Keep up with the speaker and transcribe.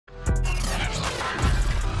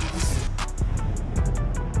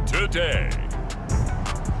Today,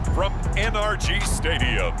 from NRG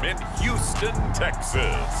Stadium in Houston,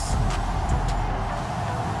 Texas,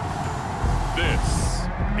 this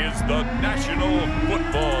is the National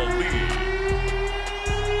Football League.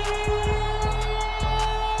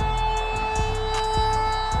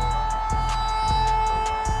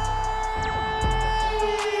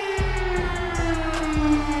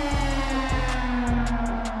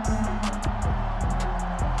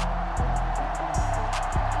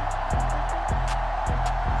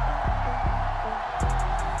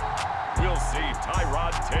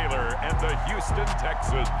 The Houston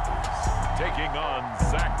Texans taking on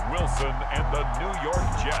Zach Wilson and the New York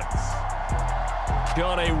Jets.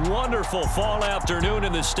 On a wonderful fall afternoon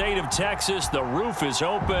in the state of Texas, the roof is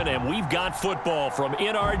open and we've got football from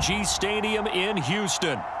NRG Stadium in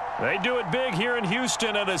Houston. They do it big here in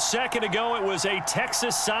Houston, and a second ago it was a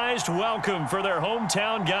Texas-sized welcome for their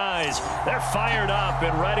hometown guys. They're fired up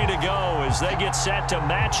and ready to go as they get set to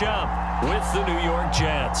match up with the New York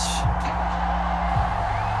Jets.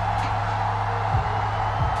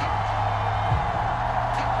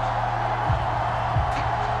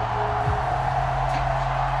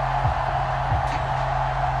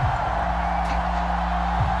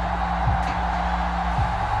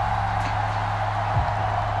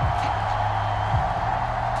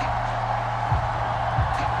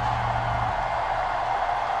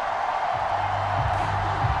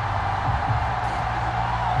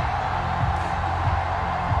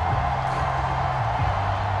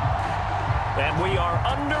 And we are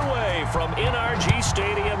underway from NRG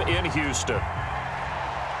Stadium in Houston.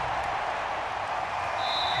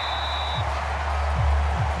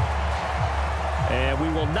 And we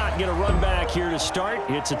will not get a run back here to start.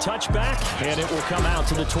 It's a touchback, and it will come out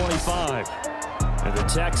to the 25. And the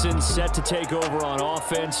Texans set to take over on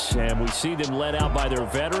offense, and we see them led out by their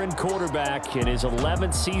veteran quarterback in his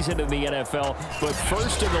 11th season in the NFL, but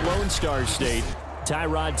first in the Lone Star State,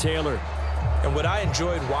 Tyrod Taylor. And what I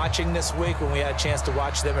enjoyed watching this week when we had a chance to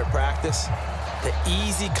watch them at practice, the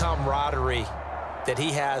easy camaraderie that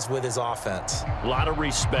he has with his offense. A lot of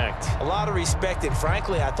respect. A lot of respect, and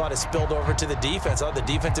frankly, I thought it spilled over to the defense. All the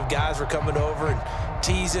defensive guys were coming over and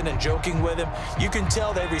teasing and joking with him. You can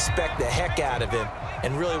tell they respect the heck out of him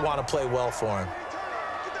and really want to play well for him.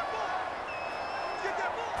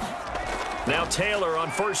 Now Taylor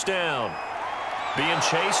on first down. Being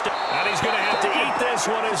chased, and he's going to have to eat this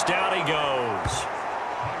one as down he goes.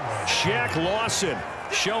 Shaq Lawson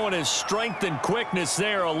showing his strength and quickness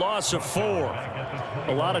there, a loss of 4.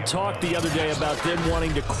 A lot of talk the other day about them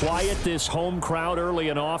wanting to quiet this home crowd early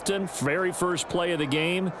and often. Very first play of the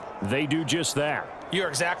game, they do just that. You're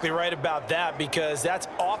exactly right about that, because that's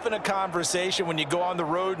often a conversation when you go on the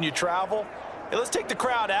road and you travel. Hey, let's take the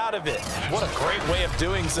crowd out of it. What a great way of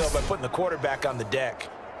doing so by putting the quarterback on the deck.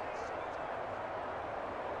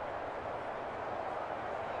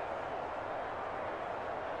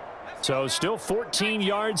 So still 14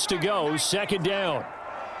 yards to go, second down.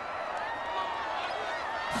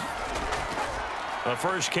 The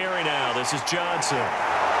first carry now, this is Johnson.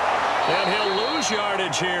 And he'll lose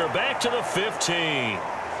yardage here, back to the 15.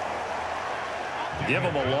 Give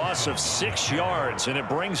him a loss of 6 yards, and it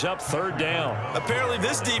brings up third down. Apparently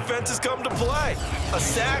this defense has come to play. A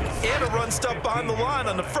sack and a run stop behind the line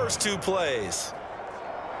on the first 2 plays.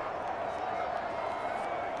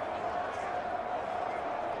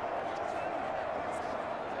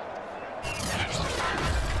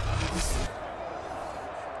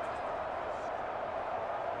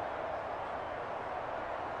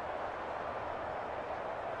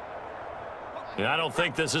 I don't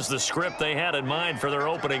think this is the script they had in mind for their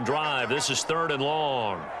opening drive. This is third and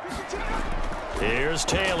long. Here's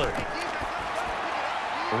Taylor.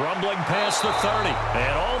 Rumbling past the 30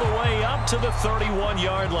 and all the way up to the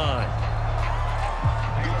 31-yard line.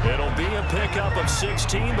 It'll be a pickup of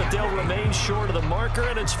 16, but they'll remain short of the marker,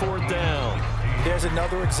 and it's fourth down. There's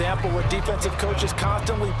another example where defensive coaches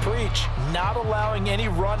constantly preach not allowing any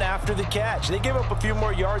run after the catch. They give up a few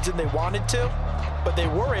more yards than they wanted to, but they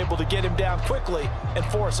were able to get him down quickly and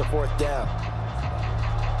force a fourth down.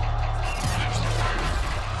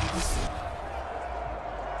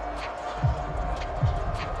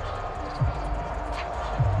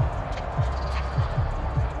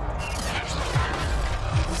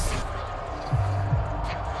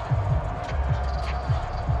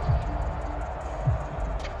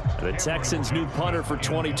 The Texans' new punter for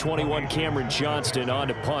 2021, Cameron Johnston, on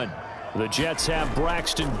to punt. The Jets have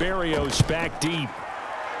Braxton Berrios back deep.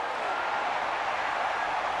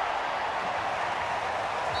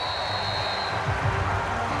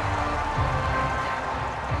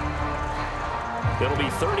 It'll be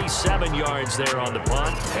 37 yards there on the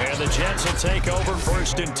punt. And the Jets will take over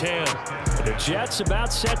 1st and 10. The Jets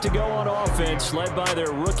about set to go on offense, led by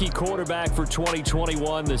their rookie quarterback for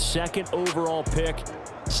 2021, the 2nd overall pick,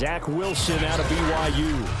 Zach Wilson out of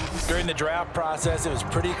BYU. During the draft process, it was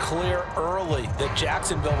pretty clear early that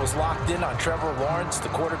Jacksonville was locked in on Trevor Lawrence, the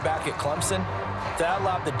quarterback at Clemson. That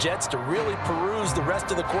allowed the Jets to really peruse the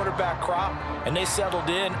rest of the quarterback crop, and they settled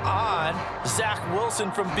in on Zach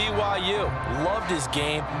Wilson from BYU. Loved his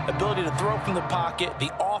game, ability to throw from the pocket,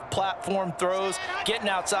 the off-platform throws, getting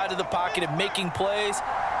outside of the pocket and making plays.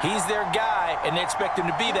 He's their guy, and they expect him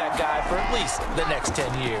to be that guy for at least the next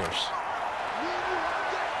 10 years.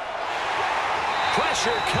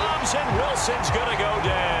 Pressure comes, and Wilson's going to go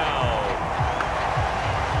down.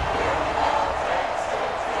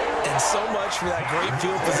 And so much for that great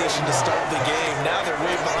field position to start the game. Now they're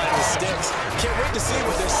way behind the sticks. Can't wait to see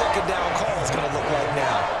what their 2nd down call is going to look like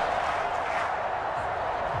now.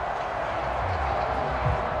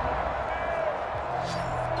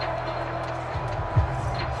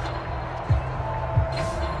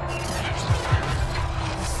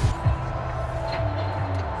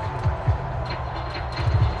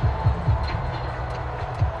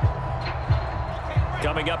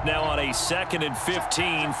 Coming up now on a 2nd and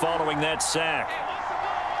 15 following that sack.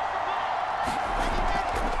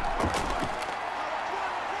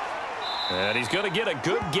 And he's going to get a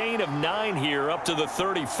good gain of 9 here up to the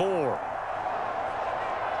 34.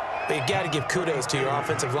 But you've got to give kudos to your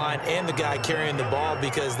offensive line and the guy carrying the ball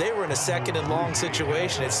because they were in a 2nd and long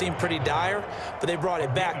situation. It seemed pretty dire, but they brought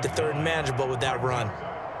it back to 3rd and manageable with that run.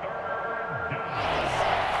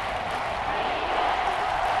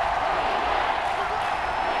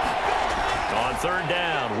 On 3rd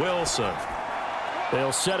down, Wilson.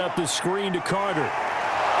 They'll set up the screen to Carter.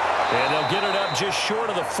 And they'll get it up just short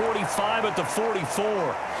of the 45 at the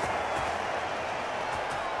 44.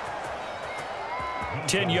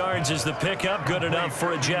 10 yards is the pickup, good enough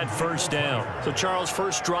for a Jet 1st down. So, Charles,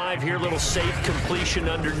 first drive here, little safe completion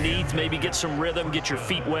underneath, maybe get some rhythm, get your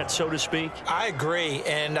feet wet, so to speak. I agree,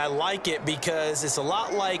 and I like it because it's a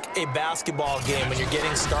lot like a basketball game when you're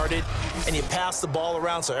getting started and you pass the ball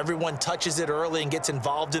around so everyone touches it early and gets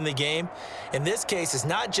involved in the game. In this case, it's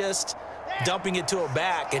not just dumping it to a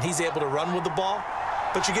back and he's able to run with the ball,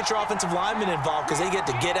 but you get your offensive linemen involved because they get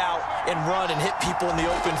to get out and run and hit people in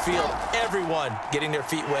the open field. Everyone getting their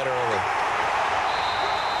feet wet early.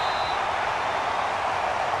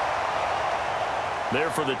 There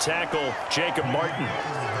for the tackle, Jacob Martin.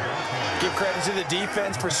 Give credit to the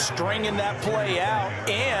defense for stringing that play out,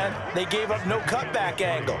 and they gave up no cutback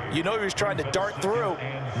angle. You know he was trying to dart through.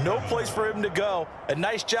 No place for him to go. A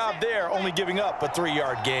nice job there, only giving up a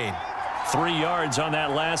 3-yard gain. 3 yards on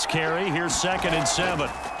that last carry. Here's 2nd and 7.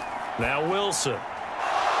 Now Wilson.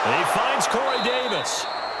 And he finds Corey Davis.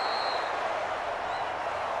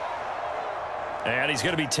 And he's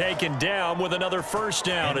going to be taken down with another 1st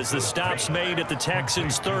down as the stop's made at the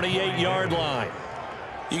Texans' 38-yard line.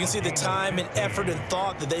 You can see the time and effort and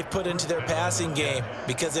thought that they've put into their passing game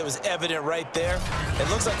because it was evident right there. It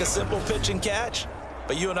looks like a simple pitch and catch,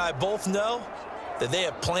 but you and I both know that they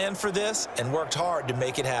have planned for this and worked hard to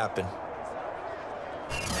make it happen.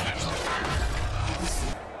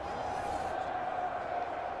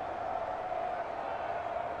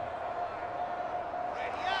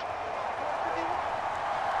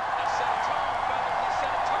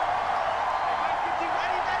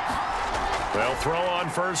 They'll throw on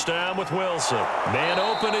 1st down with Wilson. Man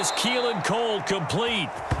open is Keelan Cole, complete.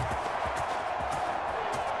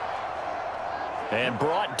 And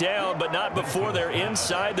brought down, but not before they're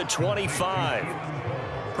inside the 25.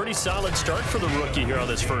 Pretty solid start for the rookie here on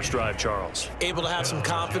this first drive, Charles. Able to have some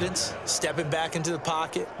confidence, stepping back into the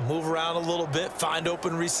pocket, move around a little bit, find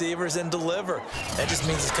open receivers, and deliver. That just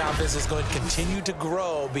means his confidence is going to continue to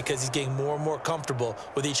grow because he's getting more and more comfortable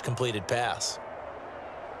with each completed pass.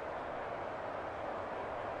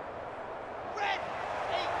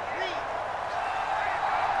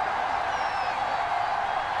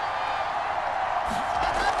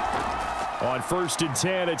 On 1st and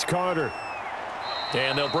 10, it's Carter.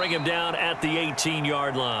 And they'll bring him down at the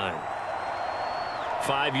 18-yard line.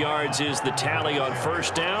 5 yards is the tally on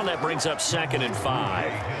 1st down. That brings up 2nd and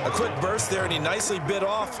 5. A quick burst there, and he nicely bit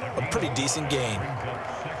off a pretty decent gain.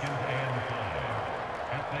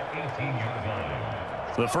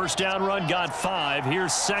 The 1st down run got 5.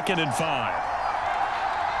 Here's 2nd and 5.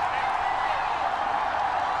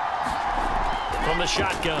 From the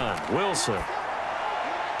shotgun, Wilson.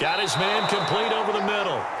 Got his man complete over the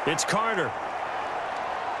middle. It's Carter.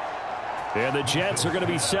 And the Jets are going to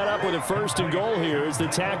be set up with a 1st and goal here as the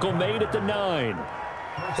tackle made at the 9.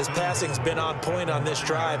 His passing's been on point on this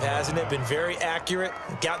drive, hasn't it? Been very accurate,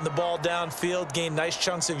 gotten the ball downfield, gained nice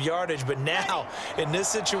chunks of yardage. But now, in this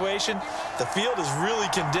situation, the field is really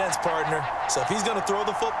condensed, partner. So if he's going to throw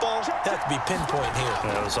the football, that has to be pinpoint here.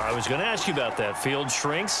 I was going to ask you about that. Field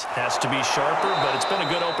shrinks, has to be sharper, but it's been a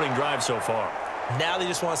good opening drive so far. Now they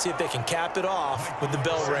just want to see if they can cap it off with the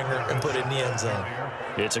bell ringer and put it in the end zone.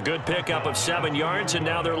 It's a good pickup of 7 yards, and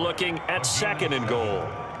now they're looking at 2nd and goal.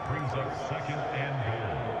 Brings up 2nd and goal.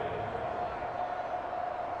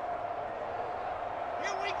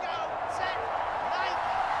 Here we go. Set. Light.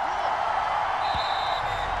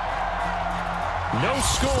 No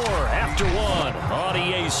score after 1 on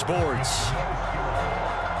EA Sports.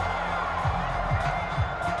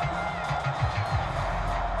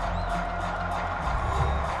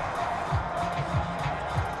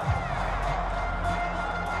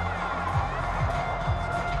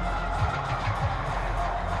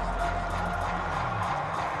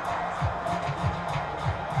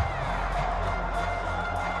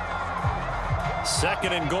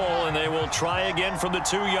 Second and goal, and they will try again from the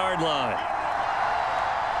 2-yard line.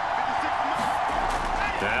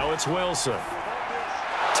 Now it's Wilson.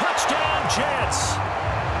 Touchdown, Jets!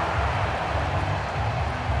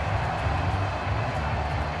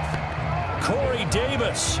 Corey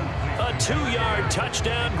Davis, a 2-yard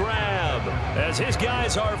touchdown grab, as his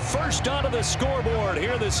guys are first onto the scoreboard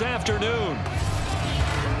here this afternoon.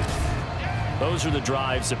 Those are the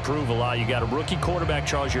drives that prove a lot. You got a rookie quarterback,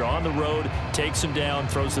 Charles. You're on the road, takes him down,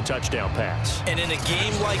 throws the touchdown pass. And in a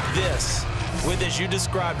game like this, with, as you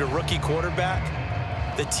described, a rookie quarterback,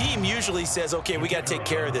 the team usually says, okay, we got to take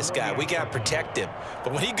care of this guy. We got to protect him.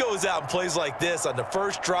 But when he goes out and plays like this on the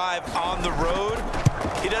first drive on the road,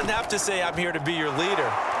 he doesn't have to say, I'm here to be your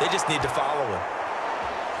leader. They just need to follow him.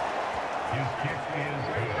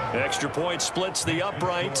 Extra point splits the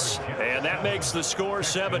uprights, and that makes the score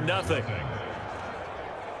 7-0.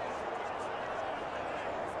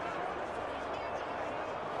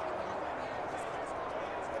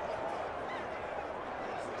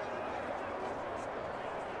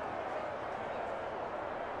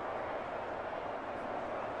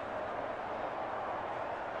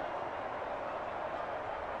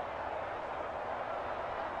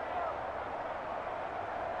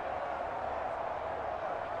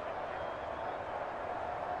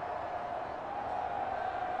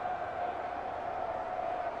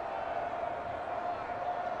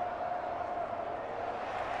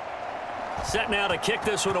 Set now to kick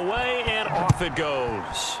this one away, and off it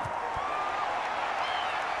goes.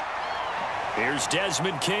 Here's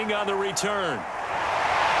Desmond King on the return.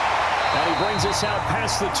 And he brings us out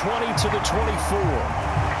past the 20 to the 24.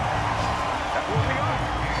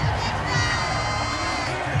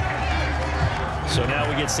 So now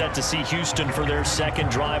we get set to see Houston for their second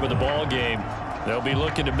drive of the ball game. They'll be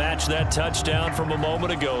looking to match that touchdown from a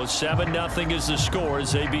moment ago. 7-0 is the score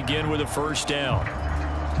as they begin with a first down.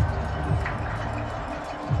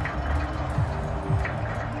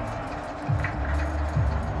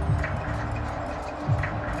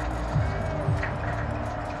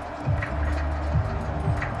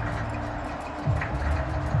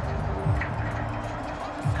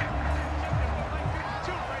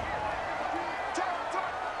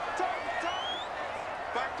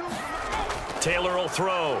 Taylor will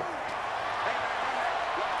throw.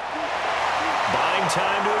 Buying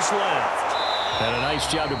time to his left. And a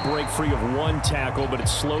nice job to break free of 1 tackle, but it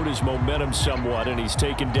slowed his momentum somewhat, and he's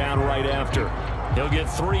taken down right after. He'll get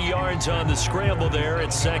 3 yards on the scramble there at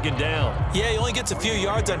 2nd down. Yeah, he only gets a few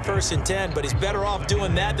yards on 1st and 10, but he's better off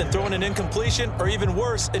doing that than throwing an incompletion, or even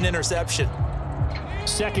worse, an interception.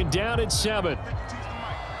 2nd down at 7.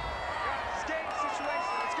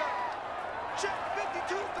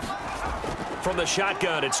 From the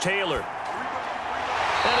shotgun, it's Taylor.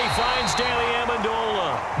 And he finds Danny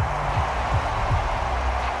Amendola.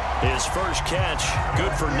 His first catch,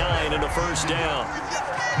 good for 9 and a first down.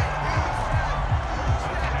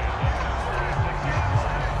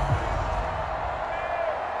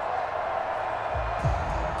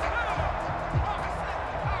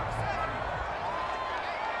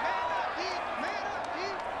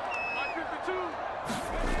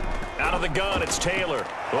 Out of the gun, it's Taylor.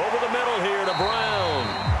 Over the middle here to Brown.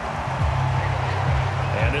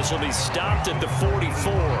 And this will be stopped at the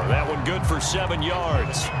 44. That one good for 7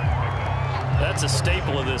 yards. That's a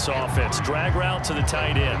staple of this offense. Drag route to the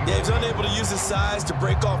tight end. Yeah, he's unable to use his size to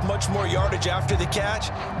break off much more yardage after the catch,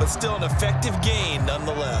 but still an effective gain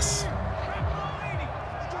nonetheless.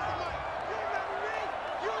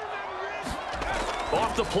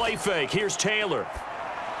 Off the play fake, here's Taylor.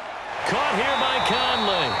 Caught here by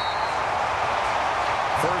Conley.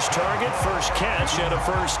 First target, first catch, and a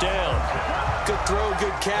first down. Good throw,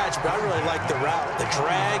 good catch, but I really like the route. The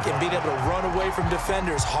drag and being able to run away from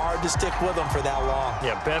defenders, hard to stick with them for that long.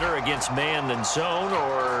 Yeah, better against man than zone,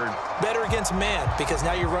 or? Better against man, because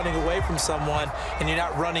now you're running away from someone and you're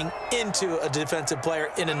not running into a defensive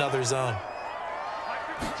player in another zone.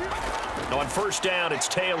 On first down, it's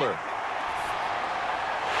Taylor.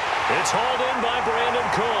 It's hauled in by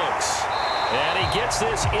Brandin Cooks. And he gets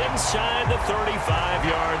this inside the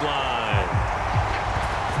 35-yard line.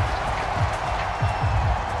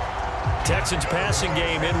 Texans passing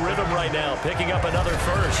game in rhythm right now, picking up another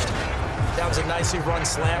first. That was a nicely run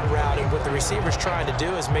slant route, and what the receiver's trying to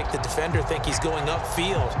do is make the defender think he's going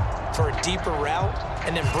upfield for a deeper route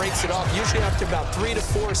and then breaks it off, usually after about 3 to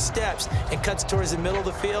 4 steps, and cuts towards the middle of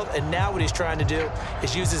the field. And now what he's trying to do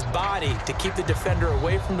is use his body to keep the defender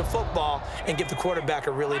away from the football and give the quarterback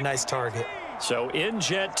a really nice target. So in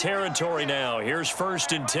jet territory now. Here's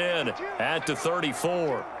 1st and 10 at the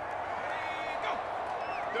 34.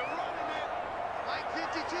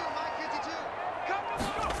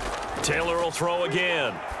 Taylor will throw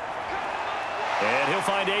again. And he'll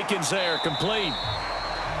find Akins there, complete.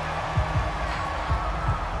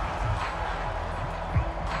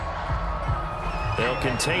 They'll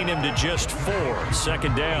contain him to just 4.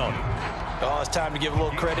 2nd down. Oh, it's time to give a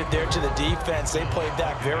little credit there to the defense. They played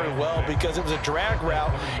that very well because it was a drag route,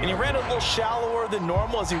 and he ran a little shallower than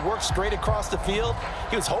normal as he worked straight across the field.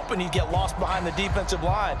 He was hoping he'd get lost behind the defensive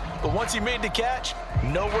line, but once he made the catch,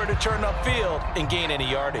 nowhere to turn upfield and gain any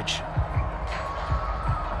yardage.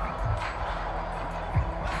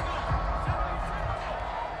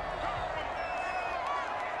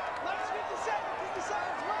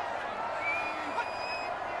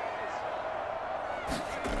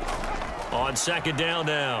 On 2nd down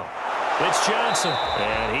now, it's Johnson,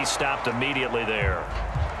 and he stopped immediately there.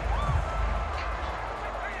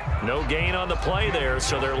 No gain on the play there,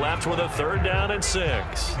 so they're left with a 3rd down and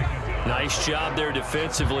 6. Nice job there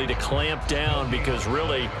defensively to clamp down, because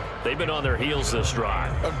really they've been on their heels this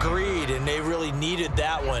drive. Agreed, and they really needed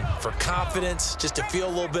that one for confidence, just to feel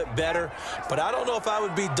a little bit better. But I don't know if I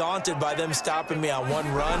would be daunted by them stopping me on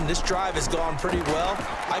one run. This drive has gone pretty well.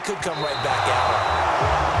 I could come right back at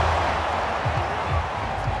it.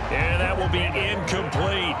 And that will be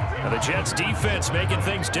incomplete. Now the Jets defense making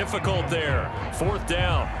things difficult there. 4th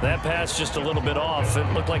down. That pass just a little bit off. It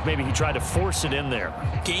looked like maybe he tried to force it in there.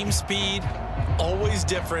 Game speed, always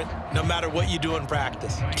different, no matter what you do in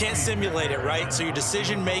practice. You can't simulate it, right? So your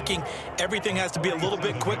decision making, everything has to be a little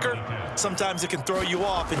bit quicker. Sometimes it can throw you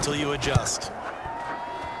off until you adjust.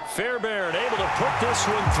 Fairbairn able to put this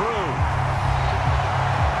one through.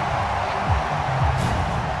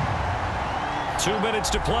 2 minutes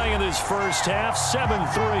to play in this first half.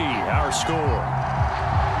 7-3 our score.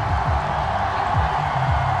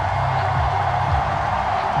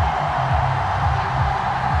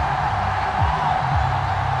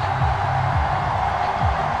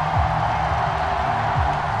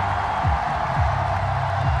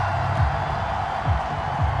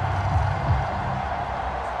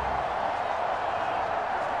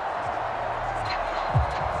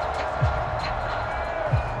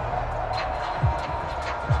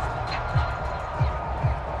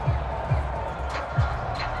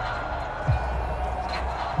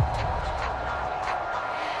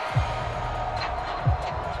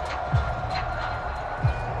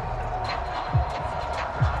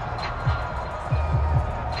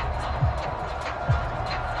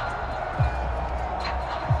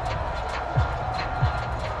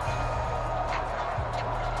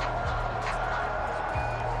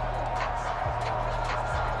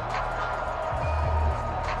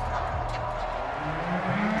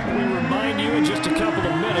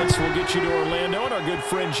 We'll get you to Orlando, and our good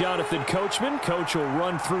friend Jonathan Coachman. Coach will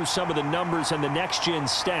run through some of the numbers and the next-gen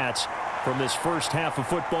stats from this first half of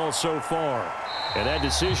football so far. And that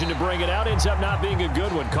decision to bring it out ends up not being a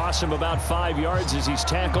good one. Costs him about 5 yards as he's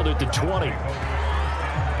tackled at the 20.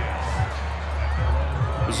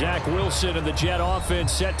 Zach Wilson and the Jet offense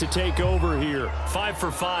set to take over here. 5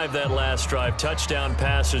 for 5 that last drive. Touchdown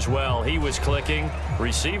pass as well. He was clicking.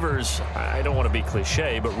 Receivers, I don't want to be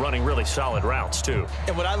cliche, but running really solid routes too.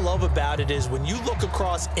 And what I love about it is when you look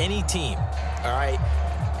across any team, all right,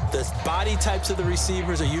 the body types of the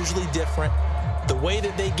receivers are usually different. The way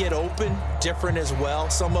that they get open, different as well.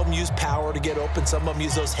 Some of them use power to get open. Some of them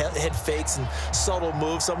use those head fakes and subtle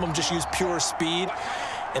moves. Some of them just use pure speed.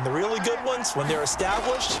 And the really good ones, when they're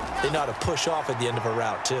established, they know how to push off at the end of a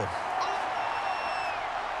route, too.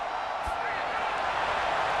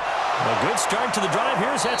 A good start to the drive.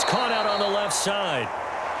 Here's that's caught out on the left side.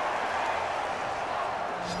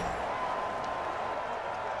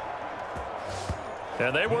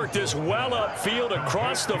 And they work this well upfield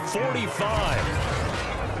across the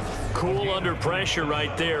 45. Cool under pressure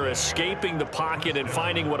right there, escaping the pocket and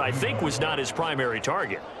finding what I think was not his primary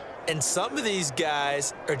target. And some of these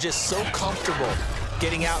guys are just so comfortable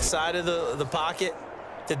getting outside of the pocket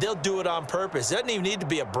that they'll do it on purpose. It doesn't even need to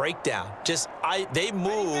be a breakdown. They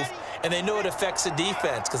move, and they know it affects the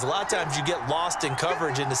defense, because a lot of times you get lost in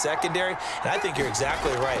coverage in the secondary, and I think you're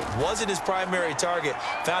exactly right. Wasn't his primary target.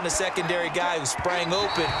 Found a secondary guy who sprang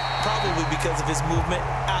open, probably because of his movement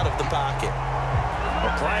out of the pocket.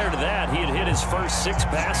 Well, prior to that, he had hit his first 6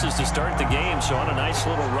 passes to start the game, so on a nice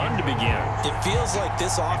little run to begin. It feels like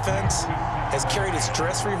this offense has carried its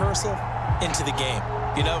dress rehearsal into the game.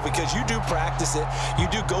 You know, because you do practice it, you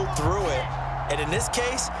do go through it, and in this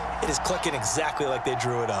case, it is clicking exactly like they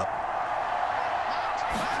drew it up.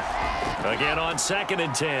 Again on 2nd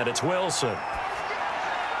and 10, it's Wilson.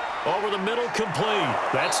 Over the middle, complete.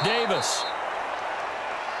 That's Davis.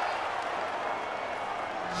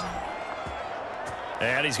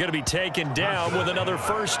 And he's going to be taken down with another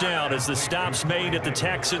first down as the stop's made at the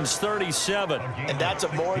Texans' 37. And that's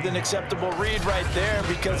a more than acceptable read right there,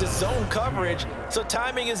 because it's zone coverage, so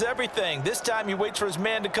timing is everything. This time he waits for his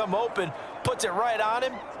man to come open, puts it right on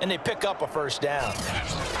him, and they pick up a first down.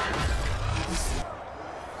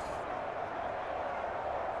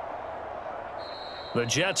 The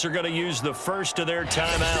Jets are going to use the first of their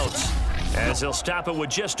timeouts as they'll stop it with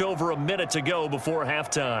just over a minute to go before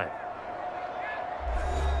halftime.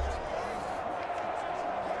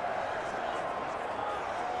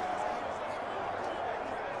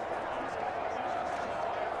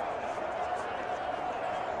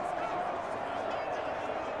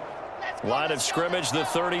 Line of scrimmage, the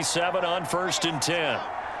 37 on 1st and 10.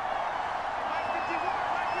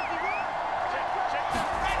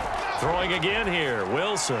 Throwing again here,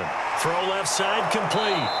 Wilson. Throw left side,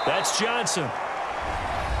 complete. That's Johnson.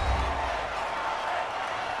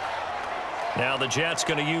 Now the Jets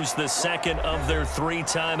going to use the second of their 3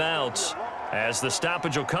 timeouts, as the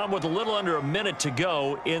stoppage will come with a little under a minute to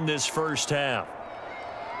go in this first half.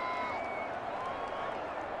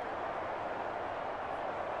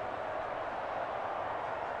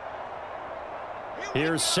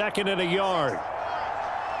 Here's 2nd and a yard.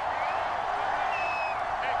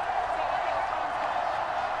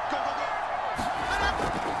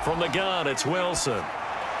 From the gun, it's Wilson.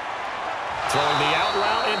 Throwing the out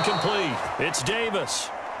route, incomplete. It's Davis.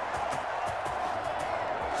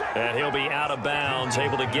 And he'll be out of bounds,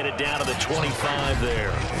 able to get it down to the 25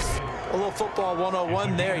 there. A little football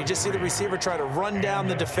 101 there. You just see the receiver try to run down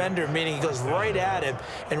the defender, meaning he goes right at him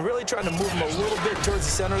and really trying to move him a little bit towards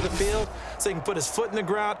the center of the field so he can put his foot in the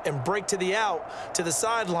ground and break to the out, to the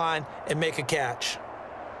sideline, and make a catch.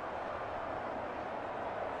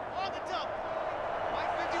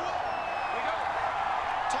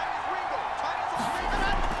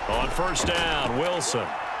 On first down, Wilson.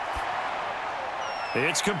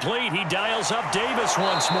 It's complete. He dials up Davis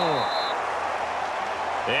once more.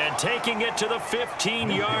 And taking it to the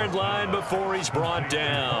 15-yard line before he's brought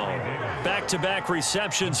down. Back-to-back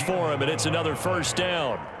receptions for him, and it's another first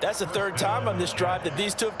down. That's the 3rd time on this drive that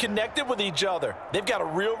these two have connected with each other. They've got a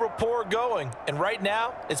real rapport going, and right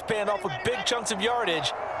now it's paying off with big chunks of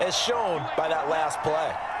yardage, as shown by that last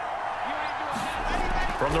play.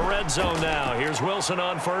 From the red zone now, here's Wilson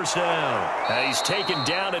on first down. And he's taken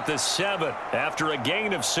down at the 7 after a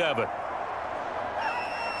gain of 7.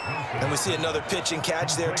 And we see another pitch and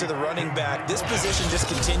catch there to the running back. This position just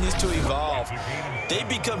continues to evolve. They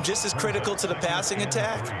become just as critical to the passing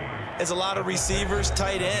attack as a lot of receivers,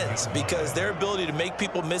 tight ends, because their ability to make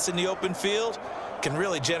people miss in the open field can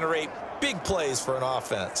really generate big plays for an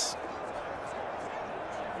offense.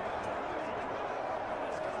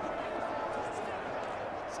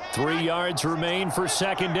 Three yards remain for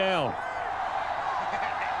 2nd down.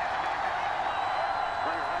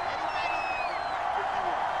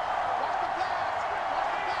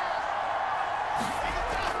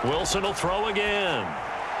 Wilson will throw again.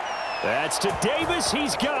 That's to Davis.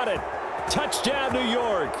 He's got it. Touchdown, New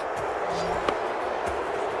York.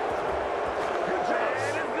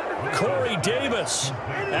 Corey Davis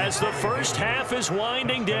as the first half is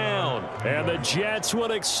winding down. And the Jets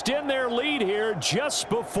will extend their lead here just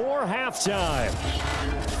before halftime.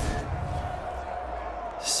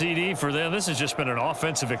 CD for them. This has just been an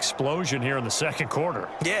offensive explosion here in the 2nd quarter.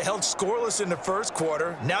 Yeah, held scoreless in the 1st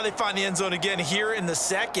quarter. Now they find the end zone again here in the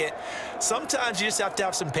 2nd. Sometimes you just have to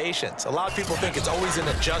have some patience. A lot of people think it's always an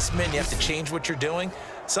adjustment. You have to change what you're doing.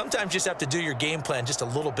 Sometimes you just have to do your game plan just a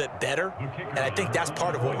little bit better. And I think that's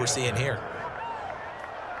part of what we're seeing here.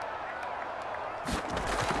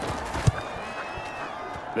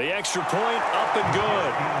 The extra point up and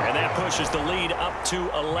good. And that pushes the lead up to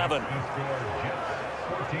 11.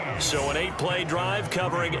 So an 8-play drive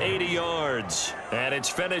covering 80 yards. And it's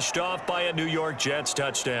finished off by a New York Jets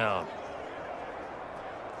touchdown.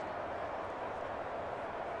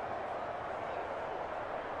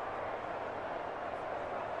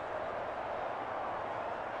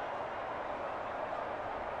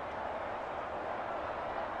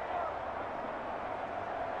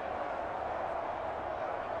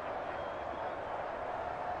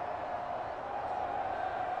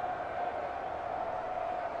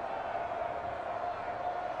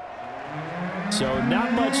 So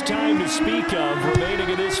not much time to speak of remaining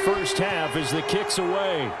in this first half as the kick's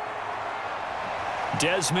away.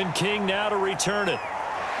 Desmond King now to return it.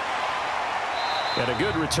 And a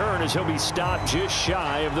good return as he'll be stopped just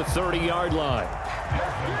shy of the 30-yard line.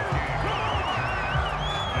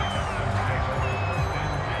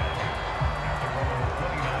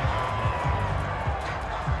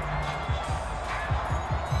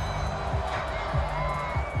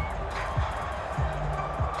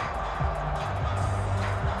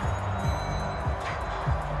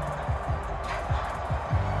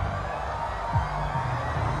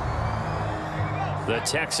 The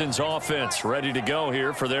Texans offense ready to go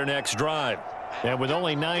here for their next drive. And with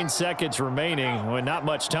only 9 seconds remaining, and not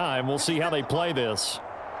much time, we'll see how they play this.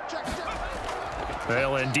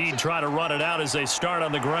 They'll indeed try to run it out as they start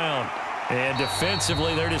on the ground. And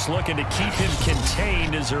defensively, they're just looking to keep him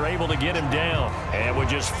contained as they're able to get him down. And with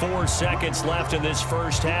just 4 seconds left in this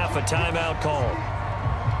first half, a timeout call.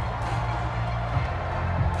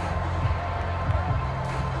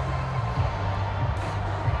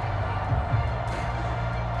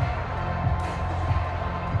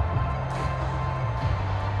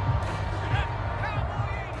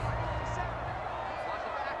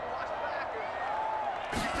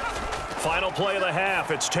 Final play of the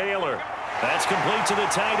half. It's Taylor. That's complete to the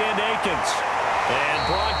tight end, Akins. And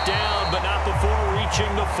brought down, but not before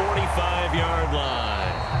reaching the 45-yard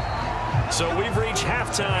line. So we've reached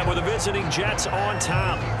halftime with the visiting Jets on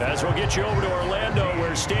top. As we'll get you over to Orlando,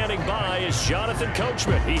 where standing by is Jonathan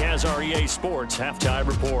Coachman. He has our EA Sports Halftime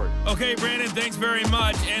Report. Okay, Brandon, thanks very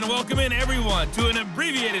much. And welcome in, everyone, to an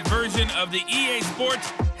abbreviated version of the EA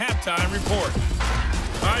Sports Halftime Report.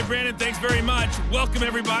 All right, Brandon, thanks very much. Welcome,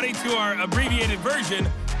 everybody, to our abbreviated version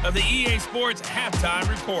of the EA Sports Halftime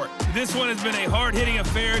Report. This one has been a hard-hitting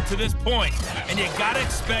affair to this point, and you got to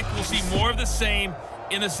expect we'll see more of the same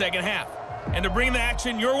in the second half. And to bring the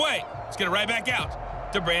action your way, let's get it right back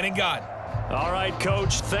out to Brandon Gaudin. All right,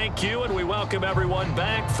 Coach, thank you, and we welcome everyone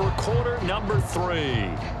back for quarter number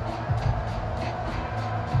 3.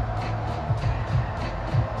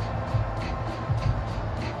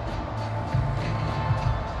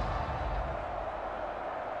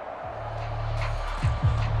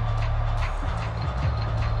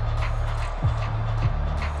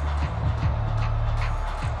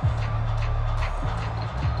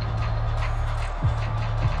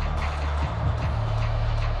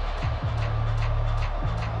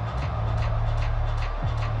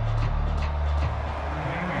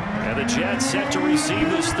 Jets set to receive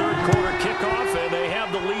this third quarter kickoff, and they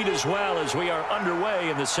have the lead as well as we are underway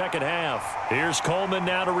in the second half. Here's Coleman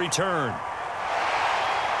now to return.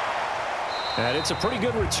 And it's a pretty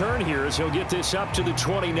good return here as he'll get this up to the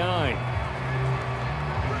 29.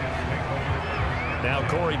 Now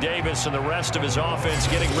Corey Davis and the rest of his offense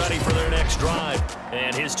getting ready for their next drive.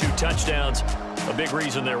 And his 2 touchdowns, a big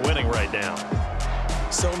reason they're winning right now.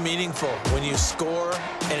 So meaningful when you score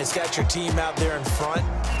and it's got your team out there in front.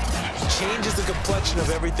 Changes the complexion of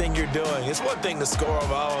everything you're doing. It's one thing to score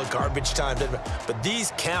garbage time, but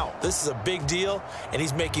these count. This is a big deal, and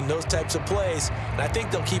he's making those types of plays, and I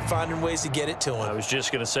think they'll keep finding ways to get it to him. I was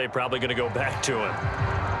just going to say probably going to go back to him.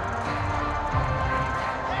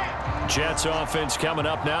 Jets offense coming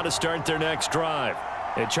up now to start their next drive.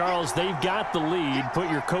 And Charles, they've got the lead.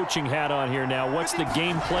 Put your coaching hat on here now. What's the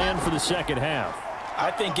game plan for the second half?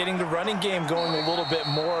 I think getting the running game going a little bit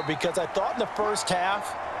more, because I thought in the first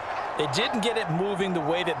half they didn't get it moving the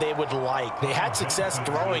way that they would like. They had success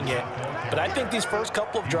throwing it, but I think these first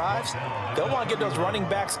couple of drives, they'll want to get those running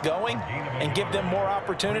backs going and give them more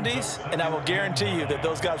opportunities, and I will guarantee you that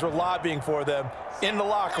those guys were lobbying for them in the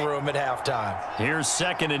locker room at halftime. Here's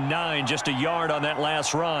 2nd and 9, just a yard on that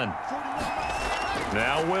last run.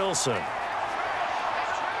 Now Wilson.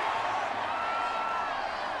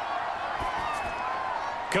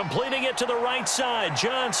 Completing it to the right side,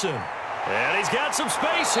 Johnson. And he's got some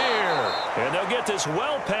space here. And they'll get this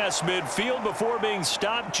well past midfield before being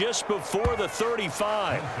stopped just before the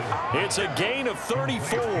 35. It's a gain of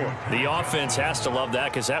 34. The offense has to love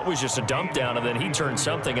that because that was just a dump down, and then he turned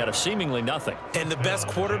something out of seemingly nothing. And the best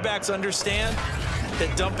quarterbacks understand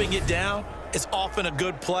that dumping it down is often a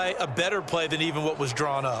good play, a better play than even what was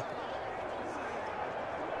drawn up.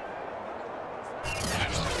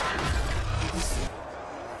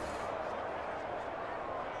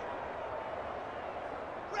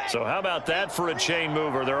 So how about that for a chain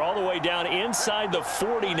mover? They're all the way down inside the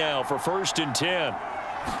 40 now for 1st and 10.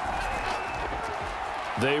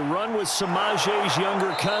 They run with Samaje's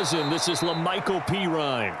younger cousin. This is LaMichael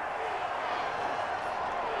Pirine.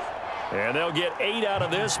 And they'll get 8 out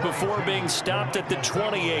of this before being stopped at the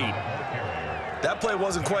 28. That play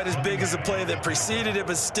wasn't quite as big as the play that preceded it,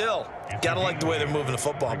 but still, got to like the way they're moving the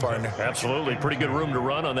football, partner. Absolutely. Pretty good room to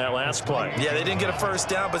run on that last play. Yeah, they didn't get a first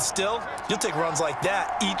down, but still, you'll take runs like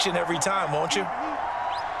that each and every time, won't you?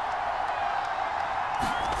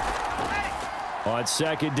 On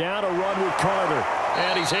 2nd down, a run with Carter.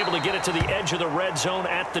 And he's able to get it to the edge of the red zone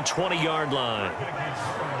at the 20-yard line.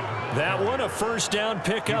 That one, a 1st down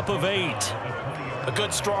pickup of 8. A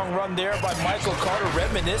good strong run there by Michael Carter,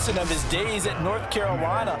 reminiscent of his days at North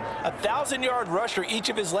Carolina. A 1,000-yard rusher each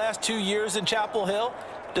of his last 2 years in Chapel Hill,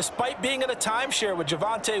 despite being in a timeshare with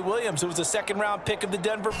Javonte Williams, who was a 2nd-round pick of the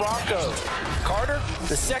Denver Broncos. Carter,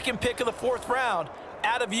 the 2nd pick of the 4th round,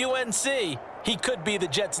 out of UNC. He could be the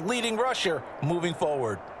Jets' leading rusher moving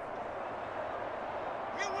forward.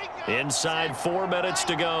 Inside 4 minutes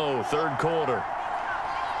to go, 3rd quarter.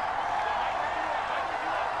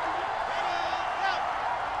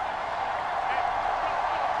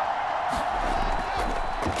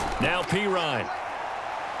 Now Pirine.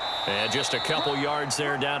 And just a couple yards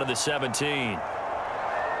there down to the 17.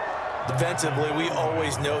 Defensively, we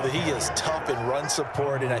always know that he is tough in run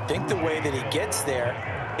support, and I think the way that he gets there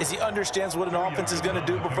is he understands what an offense is going to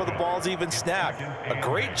do before the ball's even snapped. A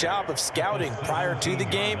great job of scouting prior to the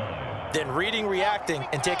game, then reading, reacting,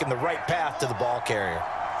 and taking the right path to the ball carrier.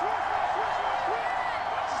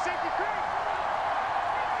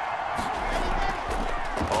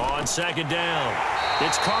 On 2nd down,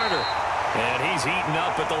 it's Carter. And he's eaten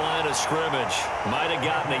up at the line of scrimmage. Might have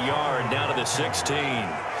gotten a yard down to the 16.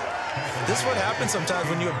 This is what happens sometimes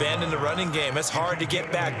when you abandon the running game. It's hard to get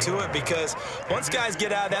back to it because once guys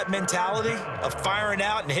get out of that mentality of firing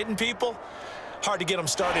out and hitting people, hard to get them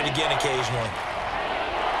started again occasionally.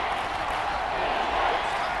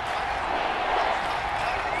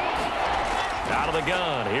 Out of the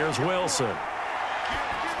gun, here's Wilson.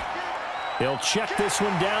 He'll check this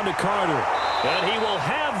one down to Carter. And he will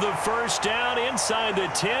have the 1st down inside the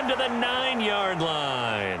 10 to the 9-yard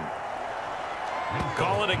line.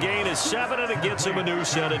 Call it a gain of 7, and it gets him a new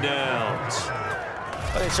set of downs.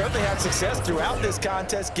 Well, they certainly had success throughout this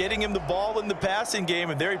contest, getting him the ball in the passing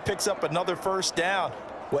game, and there he picks up another 1st down.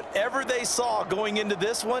 Whatever they saw going into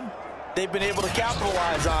this one, they've been able to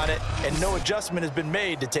capitalize on it, and no adjustment has been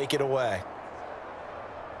made to take it away.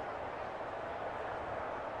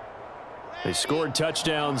 They scored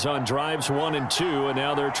touchdowns on drives 1 and 2, and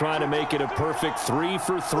now they're trying to make it a perfect 3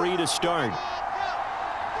 for 3 to start.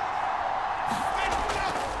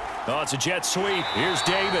 Oh, it's a jet sweep. Here's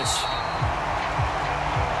Davis.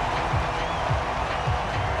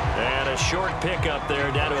 And a short pickup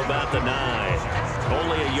there down to about the 9.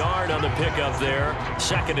 Only a yard on the pickup there.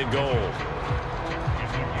 2nd and goal.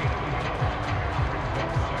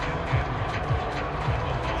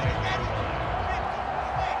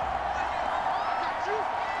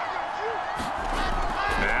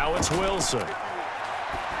 Wilson.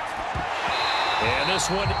 And this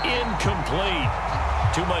one incomplete.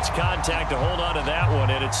 Too much contact to hold on to that one,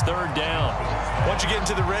 and it's 3rd down. Once you get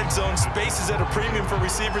into the red zone, space is at a premium for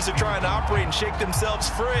receivers to try and operate and shake themselves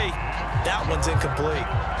free. That one's incomplete.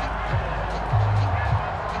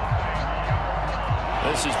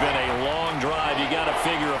 This has been a long drive. You got to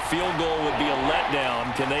figure a field goal would be a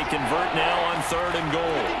letdown. Can they convert now on 3rd and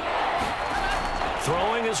goal?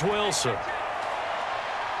 Throwing is Wilson.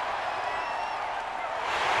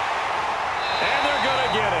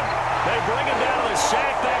 Get him. They bring him down to the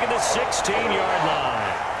sack back at the 16-yard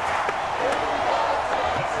line.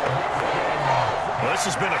 Well, this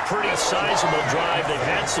has been a pretty sizable drive. They've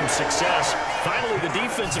had some success. Finally, the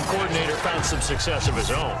defensive coordinator found some success of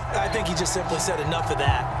his own. I think he just simply said enough of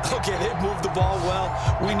that. Okay, they've moved the ball well.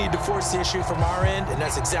 We need to force the issue from our end, and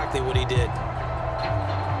that's exactly what he did.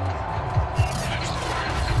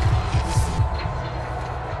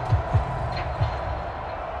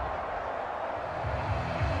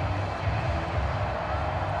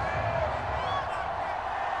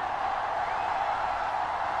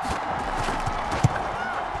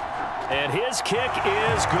 And his kick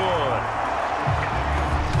is good.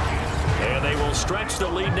 And they will stretch the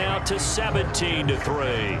lead now to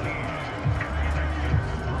 17-3.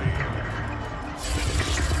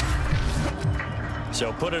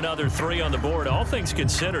 So put another 3 on the board. All things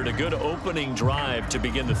considered, a good opening drive to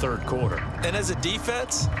begin the third quarter. And as a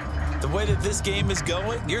defense, the way that this game is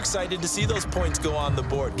going, you're excited to see those points go on the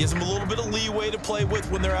board. Gives them a little bit of leeway to play with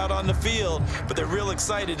when they're out on the field, but they're real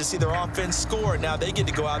excited to see their offense score. Now they get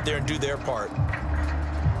to go out there and do their part.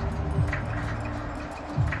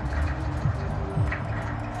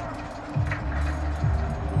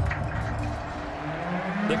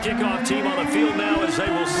 The kickoff team on the field now as they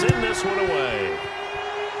will send this one away.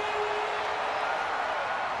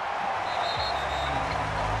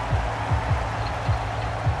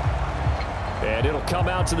 And it'll come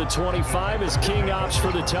out to the 25 as King opts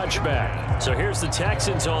for the touchback. So here's the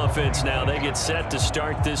Texans offense now. They get set to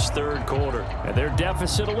start this third quarter. And their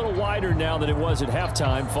deficit a little wider now than it was at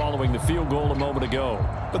halftime following the field goal a moment ago.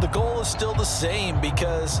 But the goal is still the same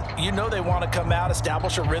because you know they want to come out,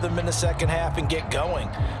 establish a rhythm in the second half, and get going.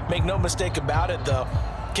 Make no mistake about it, though.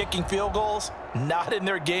 Kicking field goals, not in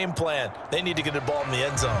their game plan. They need to get the ball in the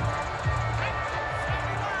end zone.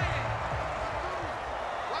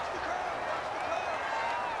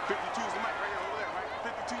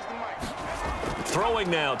 Throwing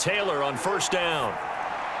now, Taylor on first down.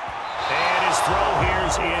 And his throw here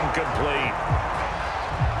is incomplete.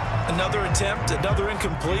 Another attempt, another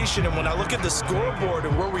incompletion, and when I look at the scoreboard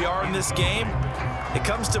and where we are in this game, it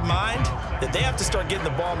comes to mind that they have to start getting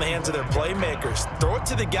the ball in the hands of their playmakers. Throw it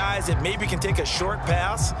to the guys that maybe can take a short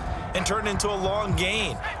pass and turn it into a long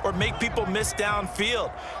gain or make people miss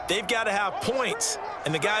downfield. They've got to have points,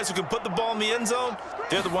 and the guys who can put the ball in the end zone,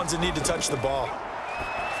 they're the ones that need to touch the ball.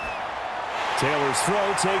 Taylor's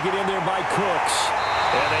throw taken in there by Cooks.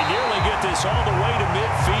 And they nearly get this all the way to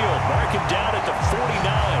midfield. Mark him down at the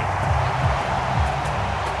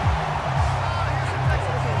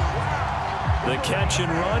 49. The catch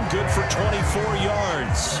and run, good for 24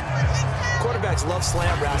 yards. Quarterbacks love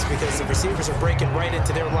slam routes because the receivers are breaking right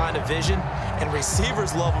into their line of vision, and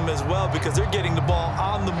receivers love them as well because they're getting the ball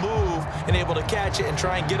on the move and able to catch it and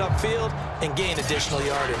try and get upfield and gain additional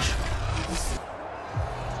yardage.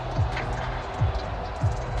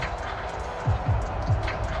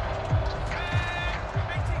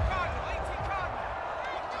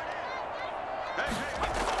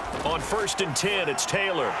 On 1st and 10, it's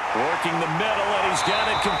Taylor working the middle, and he's got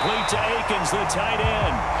it complete to Akins, the tight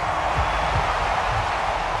end.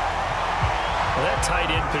 Well, that tight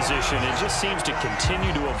end position, it just seems to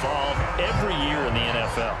continue to evolve every year in the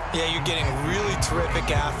NFL. Yeah, you're getting really terrific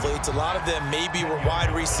athletes. A lot of them maybe were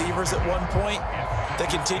wide receivers at one point. They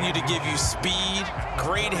continue to give you speed,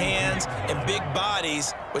 great hands, and big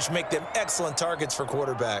bodies, which make them excellent targets for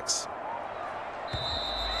quarterbacks.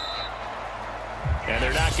 And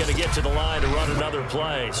they're not going to get to the line to run another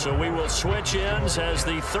play. So we will switch ends as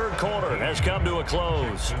the third quarter has come to a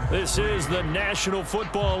close. This is the National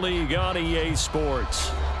Football League on EA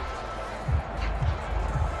Sports.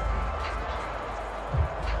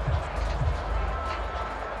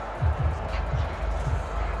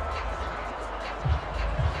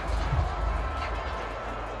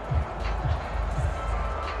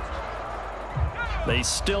 They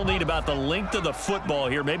still need about the length of the football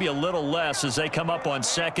here, maybe a little less as they come up on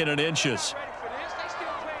 2nd and inches.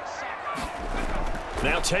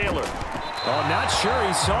 Now Taylor. Oh, not sure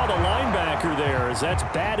he saw the linebacker there as that's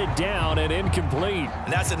batted down and incomplete.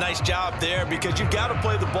 And that's a nice job there because you've got to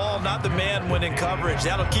play the ball, not the man when in coverage.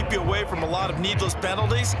 That'll keep you away from a lot of needless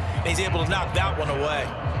penalties, and he's able to knock that one away.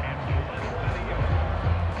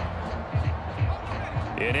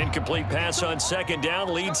 An incomplete pass on 2nd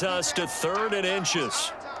down leads us to 3rd and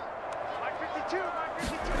inches.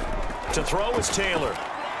 To throw is Taylor.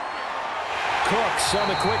 Cooks on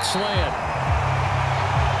the quick slant.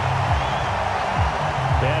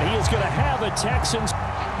 And he is going to have a Texans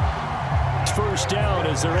first down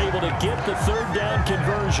as they're able to get the 3rd down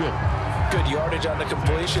conversion. Good yardage on the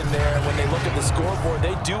completion there. When they look at the scoreboard,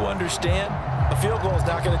 they do understand a field goal is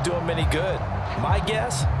not going to do them any good. My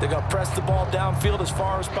guess, they're going to press the ball downfield as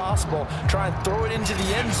far as possible, try and throw it into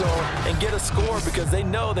the end zone and get a score because they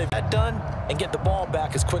know they've had done and get the ball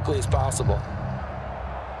back as quickly as possible.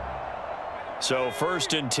 So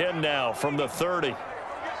 1st and 10 now from the 30.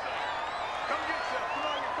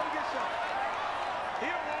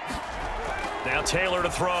 Now Taylor to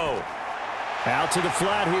throw. Out to the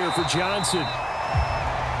flat here for Johnson.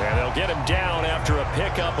 And they'll get him down after a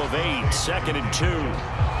pickup of 8, 2nd and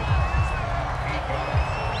 2.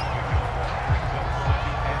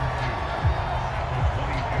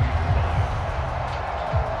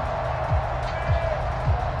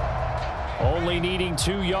 needing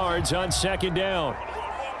 2 yards on second down.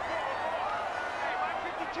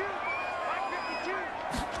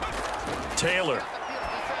 Taylor.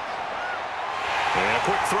 And a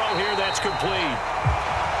quick throw here, that's complete.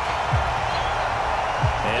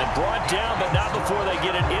 And brought down, but not before they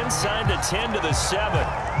get it inside the 10 to the 7.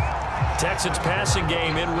 Texans passing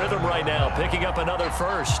game in rhythm right now, picking up another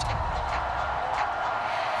first.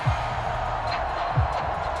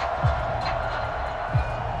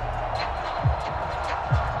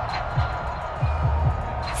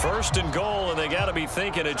 First and goal, and they got to be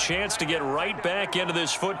thinking a chance to get right back into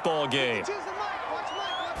this football game.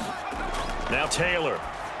 Now Taylor.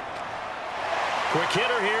 Quick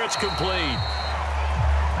hitter here, it's complete.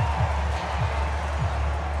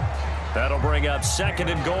 That'll bring up second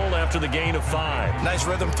and goal after the gain of 5. Nice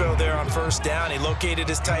rhythm throw there on first down. He located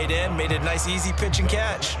his tight end, made it a nice easy pitch and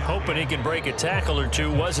catch. Hoping he can break a tackle or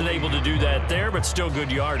two. Wasn't able to do that there, but still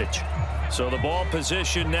good yardage. So the ball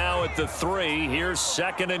position now at the 3. Here's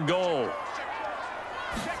second and goal.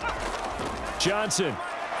 Johnson.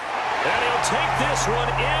 And he'll take this one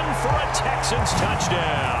in for a Texans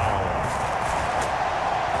touchdown.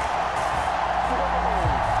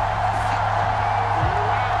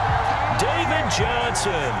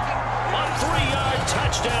 Johnson, a 3-yard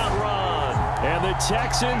touchdown run. And the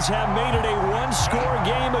Texans have made it a one-score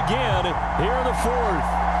game again here in the 4th.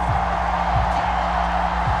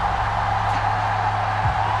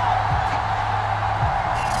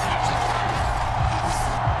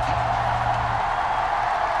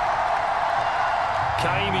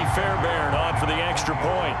 Kaimi Fairbairn on for the extra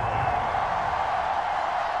point.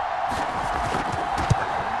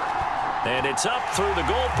 And it's up through the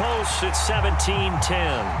goalposts. It's 17-10.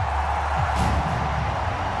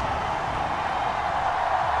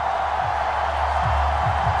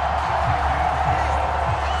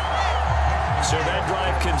 So that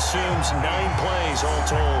drive consumes 9 plays all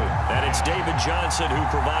told. And it's David Johnson who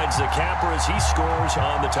provides the capper as he scores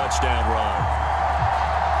on the touchdown run.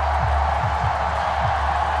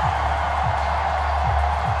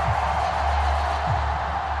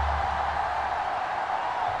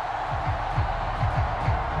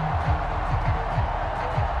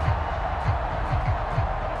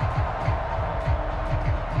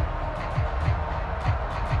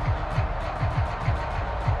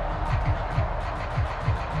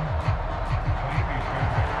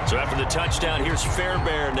 So after the touchdown, here's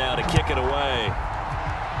Fairbairn now to kick it away.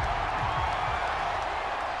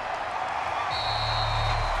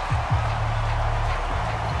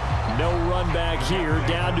 No run back here,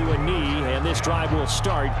 down to a knee, and this drive will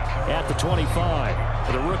start at the 25.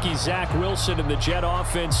 For the rookie Zach Wilson and the Jet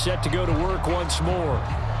offense set to go to work once more.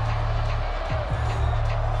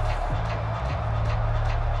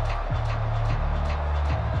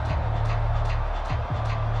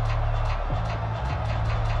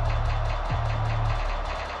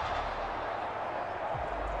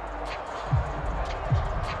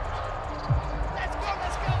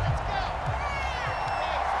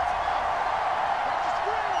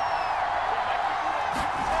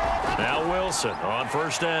 On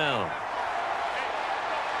first down.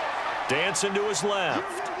 Dancing to his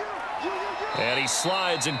left. And he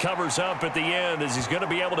slides and covers up at the end as he's going to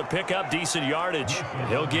be able to pick up decent yardage.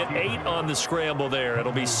 He'll get 8 on the scramble there.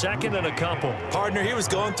 It'll be second and a couple. Partner, he was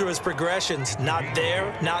going through his progressions. Not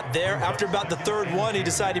there, not there. After about the 3rd one, he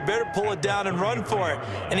decided he better pull it down and run for it.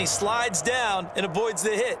 And he slides down and avoids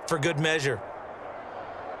the hit for good measure.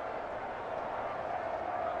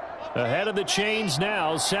 Ahead of the chains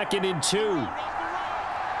now, second and 2.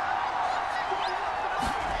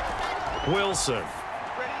 Wilson.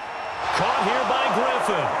 Caught here by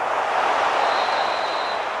Griffin.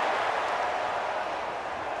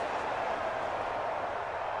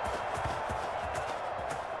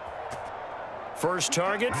 First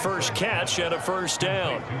target, first catch, and a first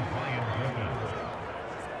down.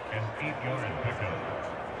 An 8-yard pickup.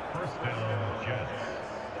 First down, Jets.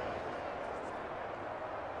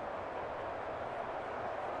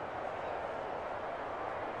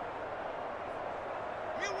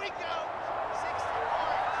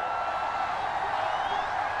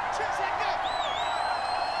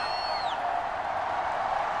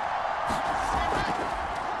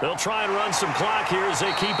 They'll try and run some clock here as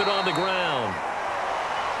they keep it on the ground.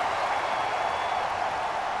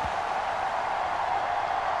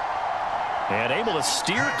 And able to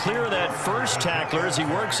steer clear of that first tackler as he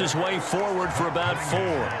works his way forward for about 4.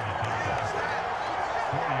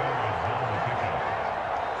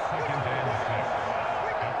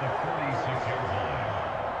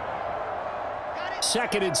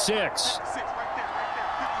 Second and 6.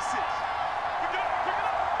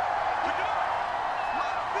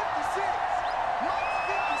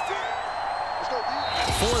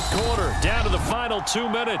 fourth quarter, down to the final 2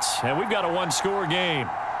 minutes, and we've got a one-score game.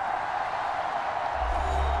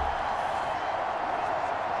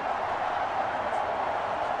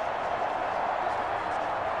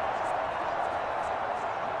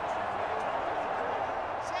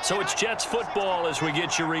 So it's Jets football as we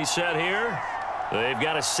get you reset here. They've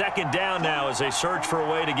got a second down now as they search for a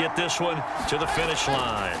way to get this one to the finish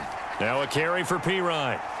line. Now a carry for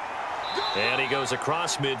Pirine. And he goes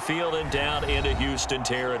across midfield and down into Houston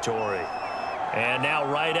territory. And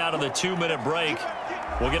now right out of the 2-minute break,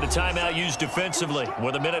 we'll get a timeout used defensively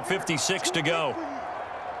with 1:56 to go.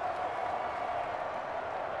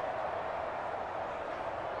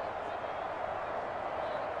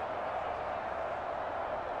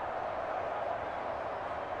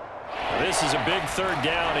 This is a big third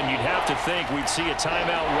down, and you'd have to think we'd see a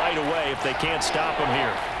timeout right away if they can't stop him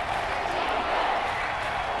here.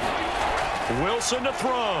 Wilson to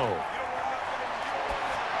throw.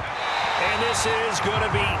 And this is going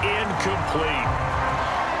to be incomplete.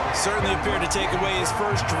 Certainly appeared to take away his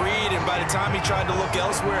first read, and by the time he tried to look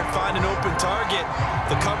elsewhere and find an open target,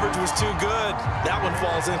 the coverage was too good. That one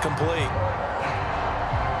falls incomplete.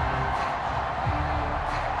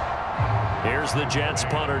 Here's the Jets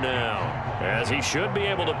punter now, as he should be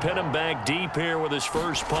able to pin him back deep here with his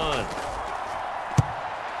first punt.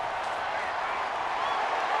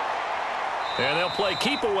 And they'll play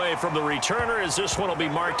keep away from the returner as this one will be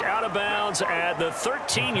marked out of bounds at the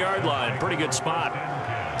 13-yard line. Pretty good spot.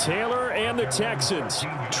 Taylor and the Texans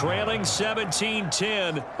trailing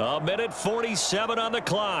 17-10, 1:47 on the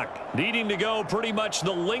clock. Needing to go pretty much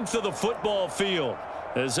the length of the football field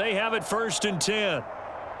as they have it 1st and 10.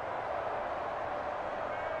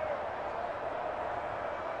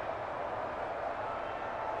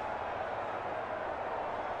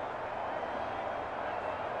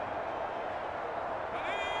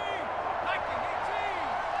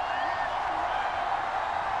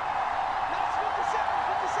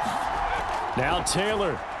 Now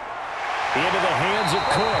Taylor into the hands of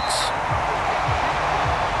Cooks.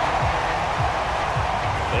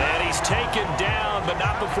 And he's taken down, but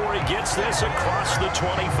not before he gets this across the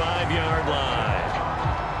 25-yard line.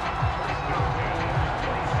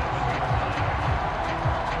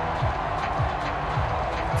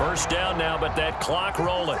 First down now, but that clock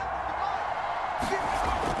rolling.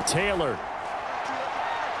 Taylor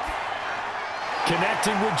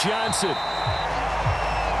connecting with Johnson.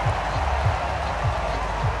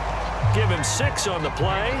 Give him 6 on the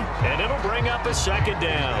play, and it'll bring up a second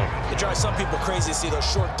down. It drives some people crazy to see those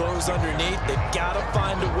short throws underneath. They've got to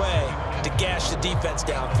find a way to gash the defense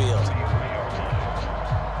downfield.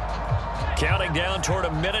 Counting down toward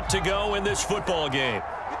a minute to go in this football game.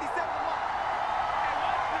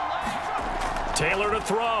 Taylor to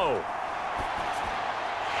throw.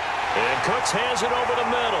 And Cooks has it over the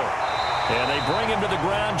middle. And they bring him to the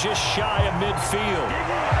ground just shy of midfield.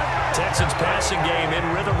 Texans passing game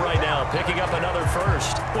in rhythm right now, picking up another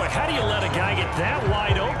first. Boy, how do you let a guy get that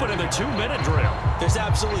wide open in the 2-minute drill? There's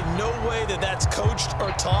absolutely no way that that's coached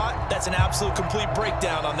or taught. That's an absolute complete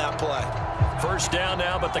breakdown on that play. First down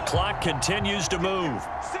now, but the clock continues to move.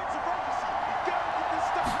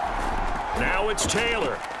 Now it's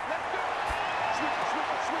Taylor.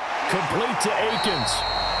 Complete to Akins.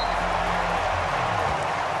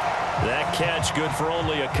 That catch good for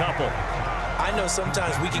only a couple. I know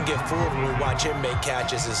sometimes we can get fooled when we watch him make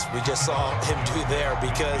catches, as we just saw him do there,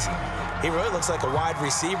 because he really looks like a wide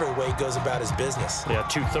receiver the way he goes about his business. Yeah,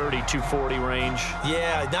 230, 240 range.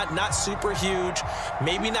 Yeah, not super huge.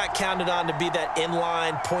 Maybe not counted on to be that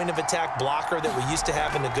inline point-of-attack blocker that we used to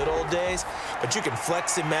have in the good old days, but you can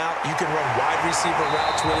flex him out. You can run wide receiver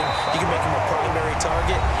routes with him. You can make him a primary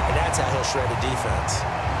target, and that's how he'll shred a defense.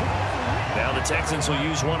 Now the Texans will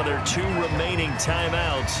use one of their 2 remaining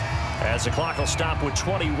timeouts as the clock will stop with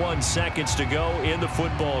 21 seconds to go in the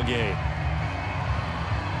football game.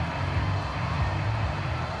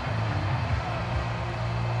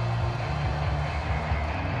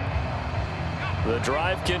 The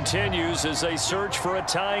drive continues as they search for a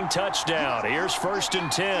tying touchdown. Here's 1st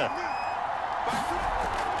and 10.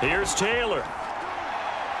 Here's Taylor.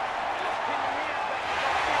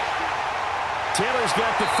 Taylor's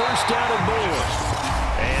got the first down and more.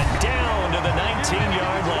 And down to the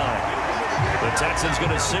 19-yard line. The Texans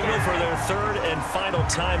going to signal for their 3rd and final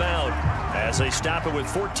timeout as they stop it with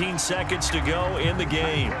 14 seconds to go in the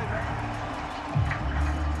game.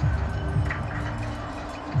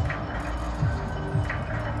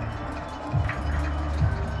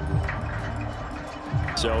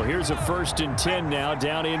 So here's a 1st and 10 now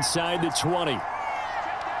down inside the 20.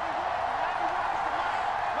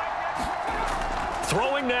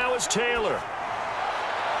 Throwing now is Taylor.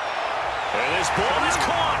 And this ball is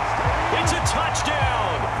caught. It's a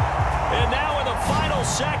touchdown. And now in the final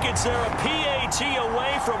seconds, they're a PAT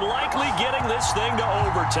away from likely getting this thing to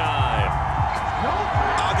overtime.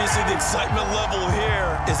 Obviously, the excitement level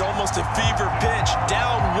here is almost a fever pitch.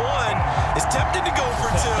 Down one, is tempted to go for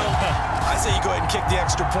two. I say you go ahead and kick the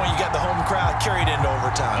extra point. You got the home crowd carried into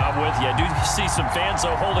overtime. I'm with you. I do see some fans,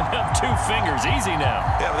 though, holding up 2 fingers. Easy now.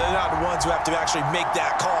 Yeah, but they're not the ones who have to actually make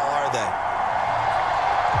that call, are they?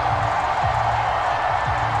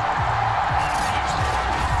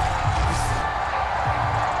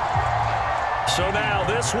 So now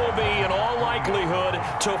this will be, in all likelihood,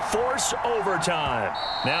 to force overtime.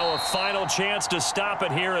 Now a final chance to stop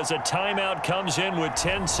it here as a timeout comes in with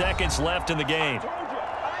 10 seconds left in the game.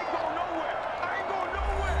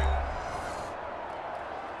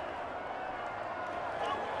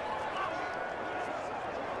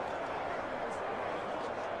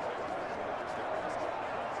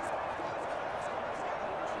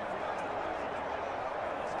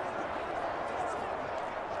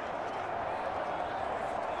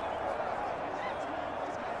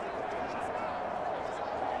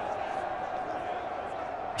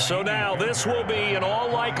 So now this will be, in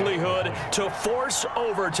all likelihood, to force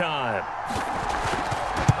overtime.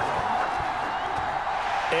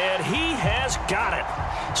 And he has got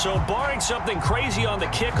it. So barring something crazy on the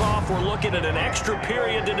kickoff, we're looking at an extra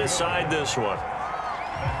period to decide this one.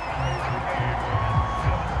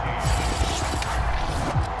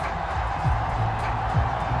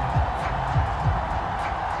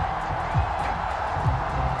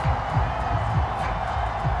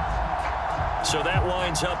 So that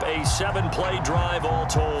winds up a 7-play drive all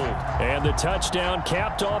told. And the touchdown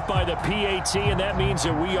capped off by the PAT, and that means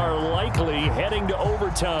that we are likely heading to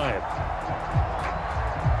overtime.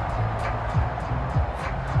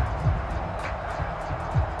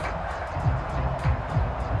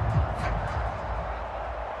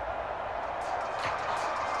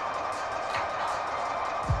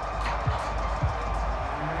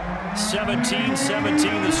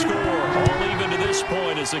 (17-17) the score. All even to this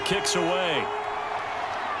point as the kick's away.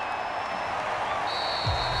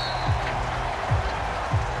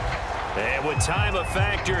 And with time a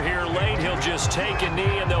factor here late, he'll just take a knee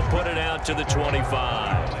and they'll put it out to the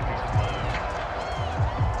 25.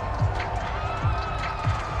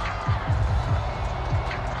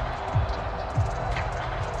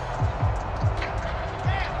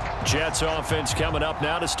 Jets offense coming up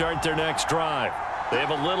now to start their next drive. They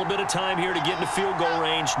have a little bit of time here to get into field goal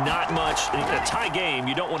range. Not much. In a tie game,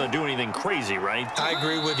 you don't want to do anything crazy, right? I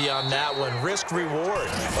agree with you on that one. Risk-reward,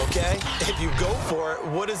 okay? If you go for it,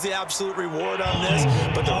 what is the absolute reward on this?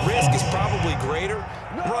 But the risk is probably greater.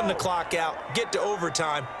 Run the clock out, get to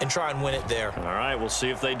overtime, and try and win it there. All right, we'll see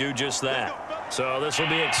if they do just that. So this will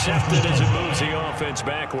be accepted as it moves the offense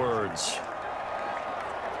backwards.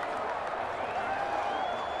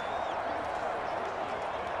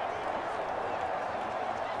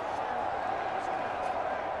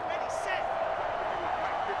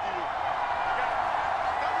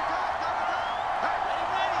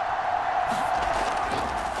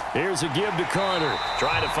 Here's a give to Carter.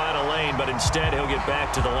 Trying to find a lane, but instead he'll get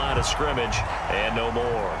back to the line of scrimmage. And no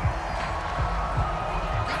more.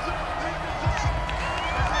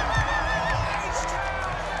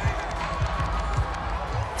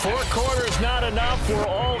 Four quarters not enough. We're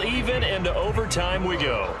all even, and to overtime we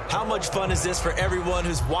go. How much fun is this for everyone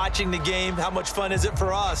who's watching the game? How much fun is it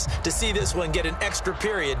for us to see this one get an extra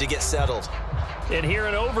period to get settled? And here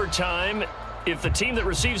in overtime, if the team that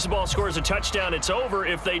receives the ball scores a touchdown, it's over.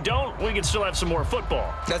 If they don't, we can still have some more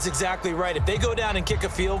football. That's exactly right. If they go down and kick a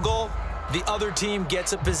field goal, the other team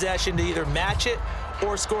gets a possession to either match it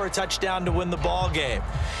or score a touchdown to win the ball game.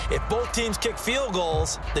 If both teams kick field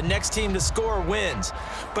goals, the next team to score wins.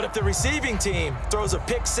 But if the receiving team throws a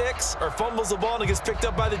pick six or fumbles the ball and it gets picked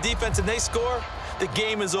up by the defense and they score, the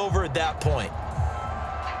game is over at that point.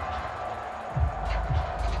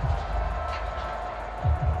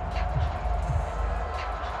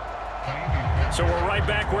 So we're right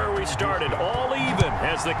back where we started, all even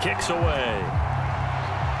as the kick's away.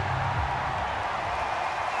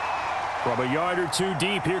 From a yard or two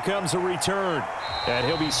deep, here comes a return. And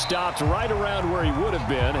he'll be stopped right around where he would have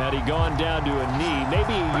been had he gone down to a knee,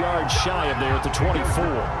 maybe a yard shy of there at the 24.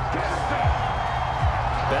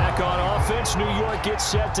 Back on offense, New York gets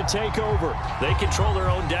set to take over. They control their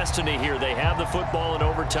own destiny here. They have the football in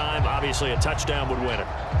overtime. Obviously, a touchdown would win it.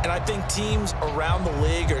 And I think teams around the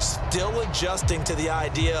league are still adjusting to the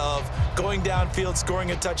idea of going downfield,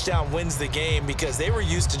 scoring a touchdown wins the game, because they were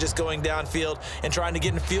used to just going downfield and trying to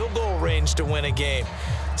get in field goal range to win a game.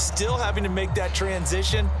 still having to make that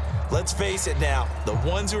transition. Let's face it now, the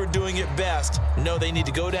ones who are doing it best know they need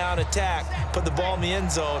to go down, attack, put the ball in the end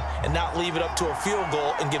zone, and not leave it up to a field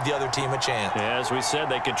goal and give the other team a chance. Yeah, as we said,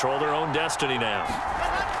 they control their own destiny now.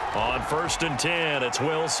 On 1st and 10, it's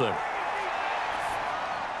Wilson.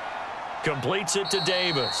 Completes it to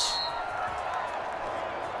Davis.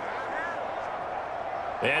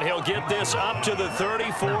 And he'll get this up to the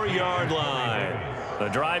 34-yard line. The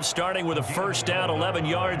drive starting with a first down, 11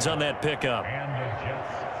 yards on that pickup.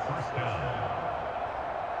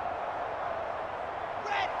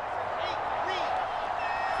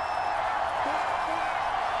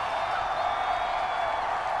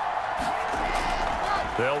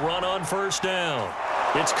 They'll run on first down.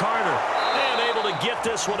 It's Carter, and able to get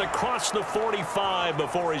this one across the 45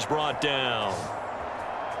 before he's brought down.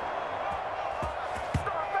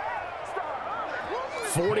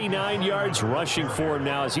 49 yards rushing for him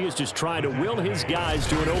now as he is just trying to will his guys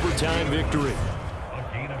to an overtime victory. A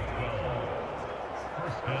gain of 12.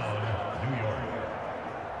 First down, New York.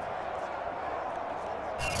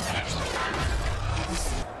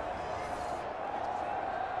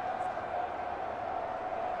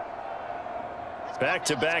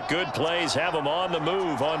 Back-to-back good plays have them on the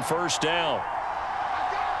move on first down.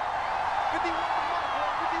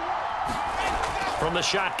 From the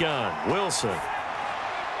shotgun, Wilson.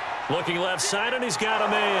 Looking left side, and he's got a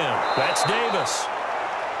man. That's Davis.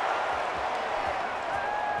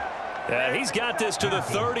 And he's got this to the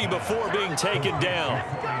 30 before being taken down.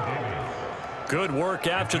 Good work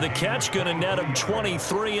after the catch. Going to net him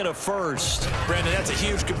 23 and a first. Brandon, that's a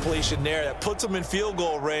huge completion there. That puts them in field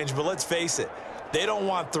goal range, but let's face it. They don't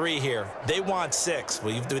want 3 here. They want 6.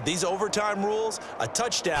 With these overtime rules, a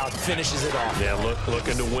touchdown finishes it off. Yeah,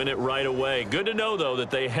 looking to win it right away. Good to know, though, that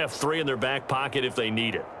they have 3 in their back pocket if they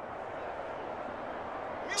need it.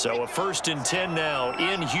 So a 1st and 10 now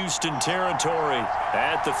in Houston territory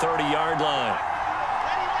at the 30-yard line.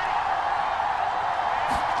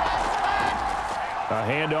 A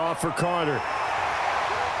handoff for Carter.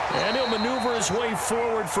 And he'll maneuver his way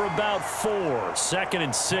forward for about 4. 2nd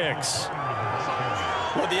and 6.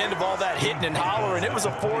 Well, at the end of all that hitting and hollering, it was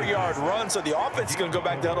a 4-yard run, so the offense is going to go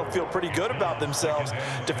back down and feel pretty good about themselves.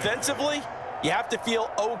 Defensively, you have to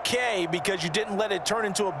feel okay because you didn't let it turn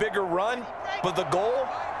into a bigger run, but the goal,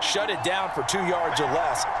 shut it down for 2 yards or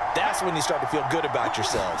less. That's when you start to feel good about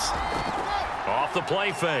yourselves. Off the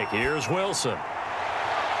play fake, here's Wilson.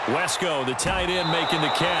 Wesco, the tight end, making the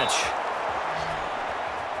catch.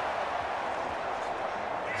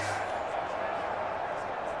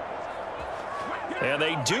 And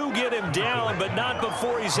they do get him down, but not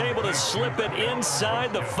before he's able to slip it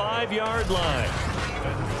inside the 5-yard line.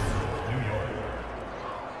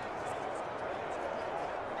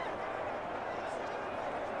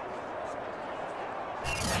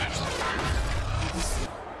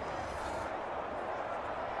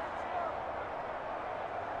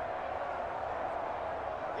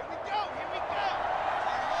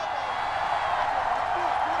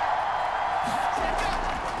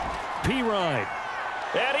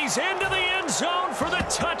 And he's into the end zone for the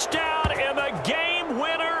touchdown and the game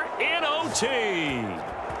winner in OT.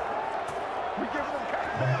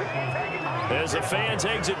 As the fans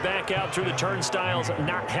exit back out through the turnstiles,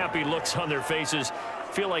 not happy looks on their faces.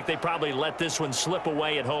 Feel like they probably let this one slip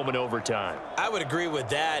away at home in overtime. I would agree with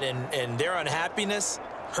that, and their unhappiness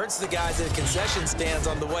hurts the guys at the concession stands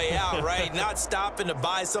on the way out, right? Not stopping to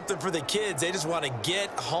buy something for the kids. They just want to get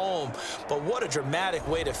home. But what a dramatic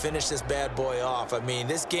way to finish this bad boy off. I mean,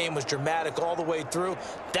 this game was dramatic all the way through.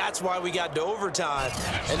 That's why we got to overtime.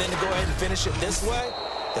 And then to go ahead and finish it this way,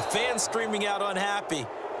 the fans streaming out unhappy.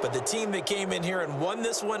 But the team that came in here and won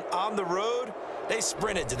this one on the road, they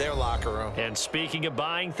sprinted to their locker room. And speaking of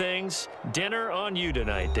buying things, dinner on you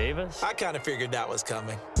tonight, Davis. I kind of figured that was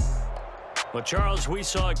coming. Well, Charles, we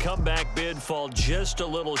saw a comeback bid fall just a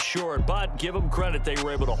little short, but give them credit. They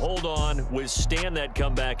were able to hold on, withstand that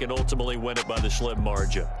comeback, and ultimately win it by the slim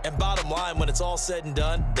margin. And bottom line, when it's all said and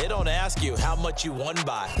done, they don't ask you how much you won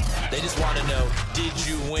by. They just want to know, did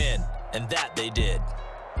you win? And that they did.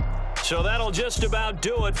 So that'll just about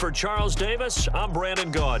do it for Charles Davis. I'm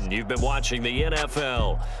Brandon Gaudin. You've been watching the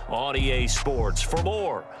NFL on EA Sports. For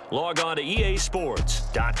more, log on to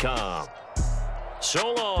easports.com.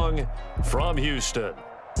 So long from Houston.